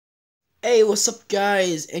Hey, what's up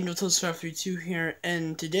guys? AngelToast532 here,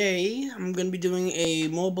 and today I'm going to be doing a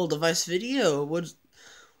mobile device video. What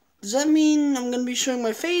does that mean? I'm going to be showing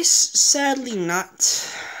my face? Sadly not.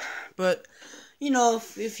 But,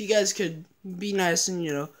 if you guys could be nice and,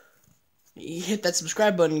 hit that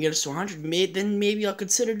subscribe button and get us to 100, then maybe I'll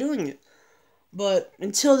consider doing it. But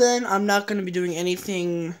until then, I'm not going to be doing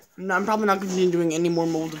anything. I'm probably not going to be doing any more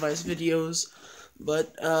mobile device videos.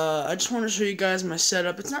 But I just want to show you guys my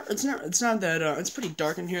setup. It's not that it's pretty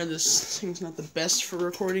dark in here. This thing's not the best for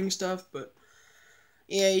recording stuff, but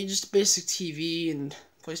yeah, you just basic TV and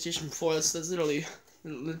PlayStation 4. That's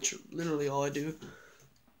literally all I do.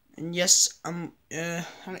 And yes, you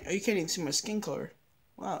can't even see my skin color.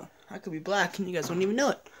 Wow, I could be black and you guys don't even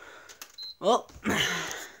know it. Well,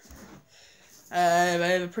 I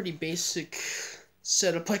have a pretty basic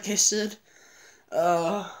setup, like I said.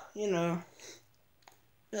 You know.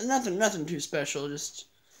 Nothing too special. Just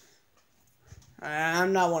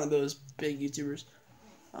I'm not one of those big YouTubers.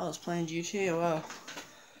 I was playing GTA. Wow.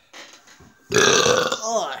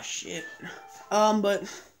 Oh shit. But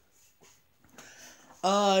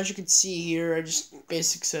as you can see here, I just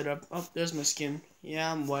basic setup. Oh, there's my skin. Yeah,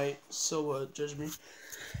 I'm white. So judge me.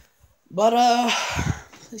 But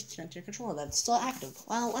please connect your controller. That's still active.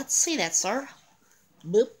 Well, let's see that, sir.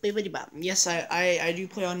 Boop, bippity bop. Yes, I do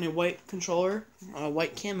play on a white controller,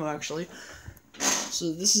 white camo actually.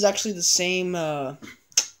 So this is actually the same. I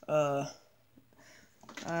don't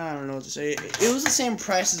know what to say. It was the same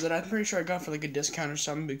prices that I'm pretty sure I got for like a discount or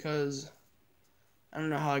something, because I don't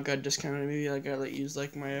know how I got discounted. Maybe like I used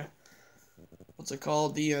like my what's it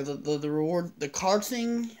called, the reward, the card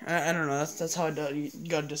thing. I don't know. That's how I got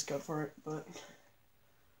a discount for it. But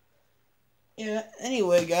yeah.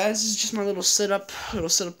 Anyway, guys, this is just my little setup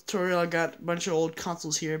tutorial. I got a bunch of old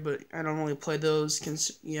consoles here, but I don't really play those.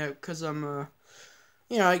 Because I'm I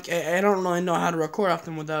don't really know how to record off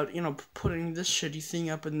them without, putting this shitty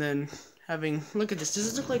thing up and then having, look at this.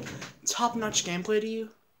 Does this look like top-notch gameplay to you?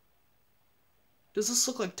 Does this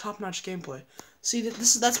look like top-notch gameplay? See,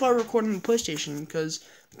 that's why I record on the PlayStation, because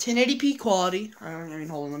 1080p quality. I mean,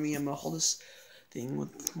 hold on, I'm gonna hold this thing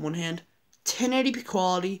with one hand. 1080p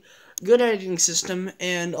quality, good editing system,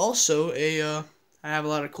 and also I have a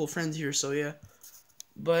lot of cool friends here, so yeah.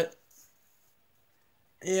 But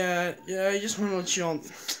yeah, I just want to let you all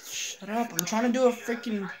shut up. I'm trying to do a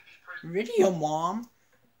freaking video, Mom.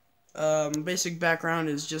 Basic background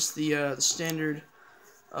is just the standard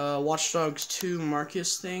Watch Dogs 2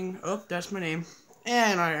 Marcus thing. Oh, that's my name.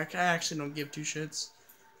 And I actually don't give two shits.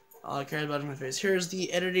 All I care about is my face. Here's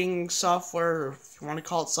the editing software, or if you want to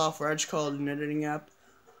call it software, I just call it an editing app.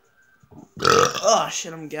 Oh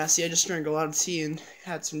shit, I'm gassy. I just drank a lot of tea and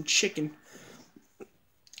had some chicken.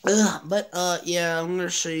 But yeah, I'm gonna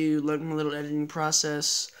show you like my little editing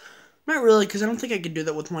process. Not really, because I don't think I could do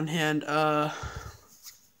that with one hand. In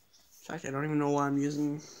fact, I don't even know why I'm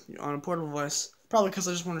using on a portable device. Probably because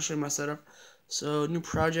I just want to show you my setup. So, new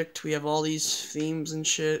project. We have all these themes and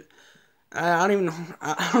shit. I don't even know.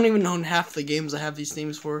 I don't even know half the games I have these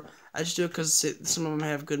themes for. I just do it because some of them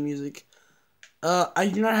have good music. I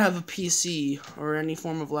do not have a PC or any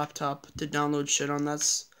form of laptop to download shit on.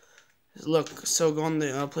 Look. So go on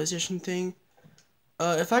the PlayStation thing.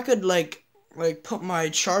 If I could like put my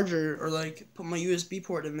charger, or like put my USB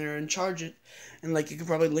port in there and charge it, and like you could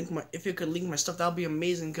probably if it could link my stuff, that would be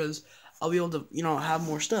amazing, because I'll be able to have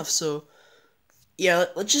more stuff. So yeah,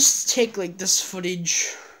 let's just take like this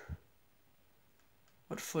footage.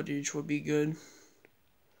 What footage would be good?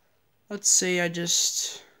 Let's say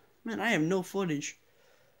man, I have no footage.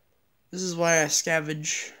 This is why I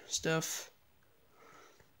scavenge stuff.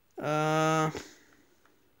 Yeah,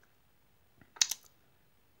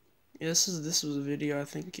 this was a video, I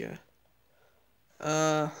think. Yeah.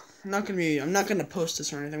 I'm not gonna post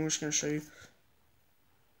this or anything. I'm just gonna show you.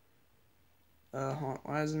 Hold on.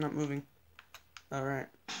 Why is it not moving? All right.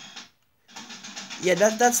 Yeah,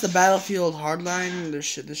 that's the Battlefield Hardline. The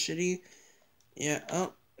shitty. Yeah.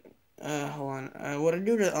 Oh. Hold on. What I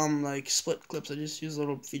do to like split clips, I just use a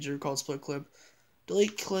little feature called split clip.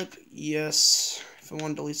 Delete clip. Yes. If I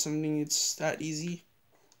want to delete something, it's that easy.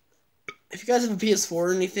 If you guys have a PS4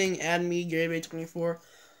 or anything, add me, GaryBay24.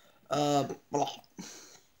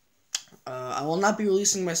 I will not be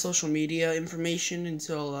releasing my social media information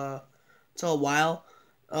until a while.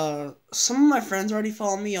 Some of my friends already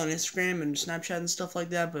follow me on Instagram and Snapchat and stuff like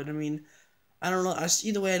that, but I mean, I don't know.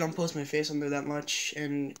 Either way, I don't post my face on there that much.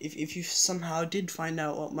 And if you somehow did find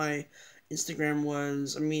out what my Instagram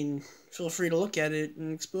was, I mean, feel free to look at it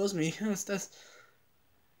and expose me. You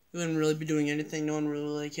wouldn't really be doing anything. No one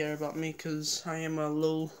really care about me, because I'm a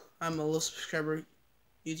low subscriber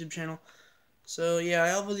YouTube channel. So yeah, I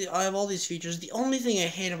have all these features. The only thing I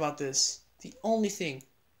hate about this,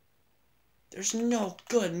 there's no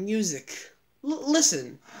good music.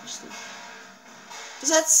 Listen, does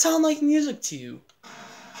that sound like music to you?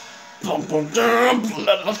 Okay.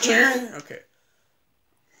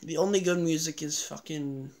 The only good music is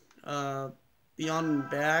fucking Beyond and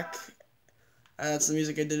Back. That's the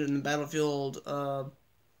music I did in the Battlefield.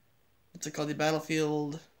 What's it called? The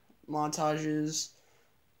Battlefield montages,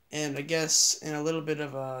 and I guess in a little bit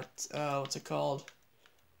of a what's it called?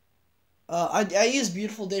 I use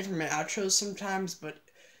Beautiful Day for my outros sometimes, but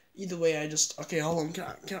either way, I just okay. Hold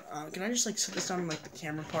on, can I just like set this down like the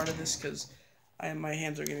camera part of this because my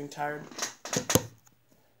hands are getting tired.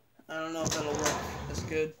 I don't know if that'll work as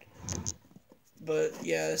good, but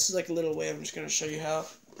yeah, this is like a little way. I'm just gonna show you how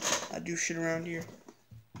I do shit around here.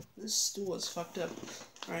 This stool is fucked up.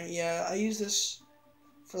 All right, yeah, I use this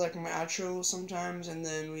for like my outro sometimes, and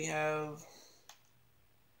then we have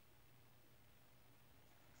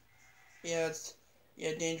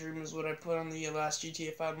Danger Room is what I put on the last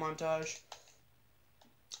GTA 5 montage.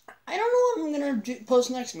 I don't know what I'm gonna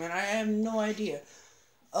post next, man. I have no idea.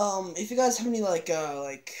 If you guys have any like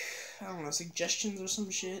I don't know, suggestions or some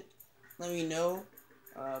shit, let me know.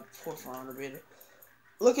 Poor Founder Beta.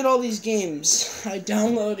 Look at all these games. I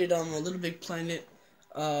downloaded Little Big Planet,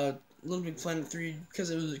 Little Big Planet 3 because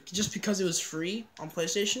it was free on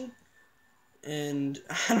PlayStation, and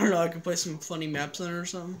I don't know, I could play some funny maps on it or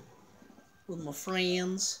something with my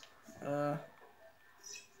friends.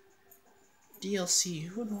 DLC.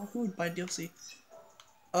 Who would buy DLC?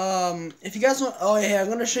 If you guys want, oh yeah, I'm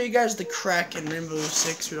gonna show you guys the crack in Rainbow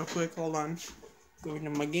Six real quick. Hold on. Go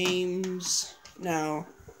into my games now.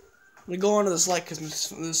 I'm gonna go onto this light because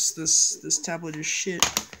this tablet is shit,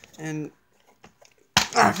 and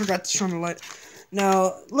I forgot to turn the light.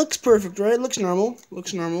 Now looks perfect, right? Looks normal.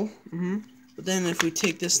 But then if we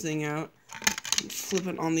take this thing out and flip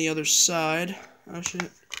it on the other side, oh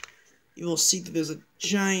shit, you will see that there's a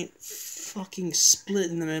giant fucking split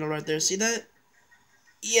in the middle right there. See that?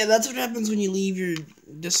 Yeah, that's what happens when you leave your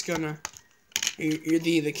disc on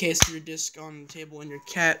the case of your disc on the table and your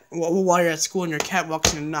cat, while you're at school and your cat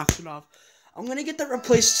walks in and knocks it off. I'm gonna get that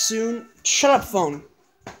replaced soon. Shut up, phone.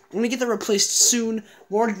 I'm gonna get that replaced soon.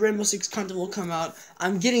 More Rainbow Six content will come out.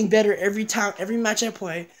 I'm getting better every match I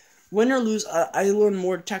play. Win or lose, I learn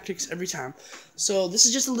more tactics every time. So this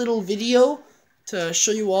is just a little video to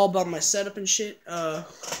show you all about my setup and shit.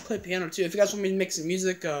 Play piano too. If you guys want me to make some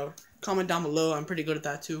music, comment down below. I'm pretty good at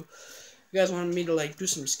that too. If you guys want me to like do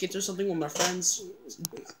some skits or something with my friends,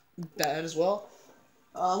 that as well.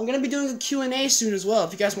 I'm gonna be doing a Q&A soon as well.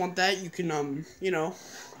 If you guys want that, you can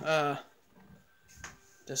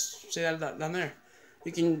just say that down there.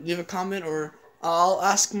 You can leave a comment, or I'll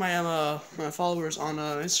ask my my followers on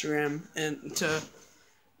Instagram and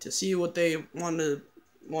to see what they want to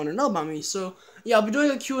know about me. So yeah, I'll be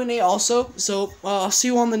doing a Q&A also. So I'll see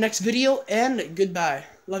you on the next video, and goodbye.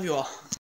 Love you all.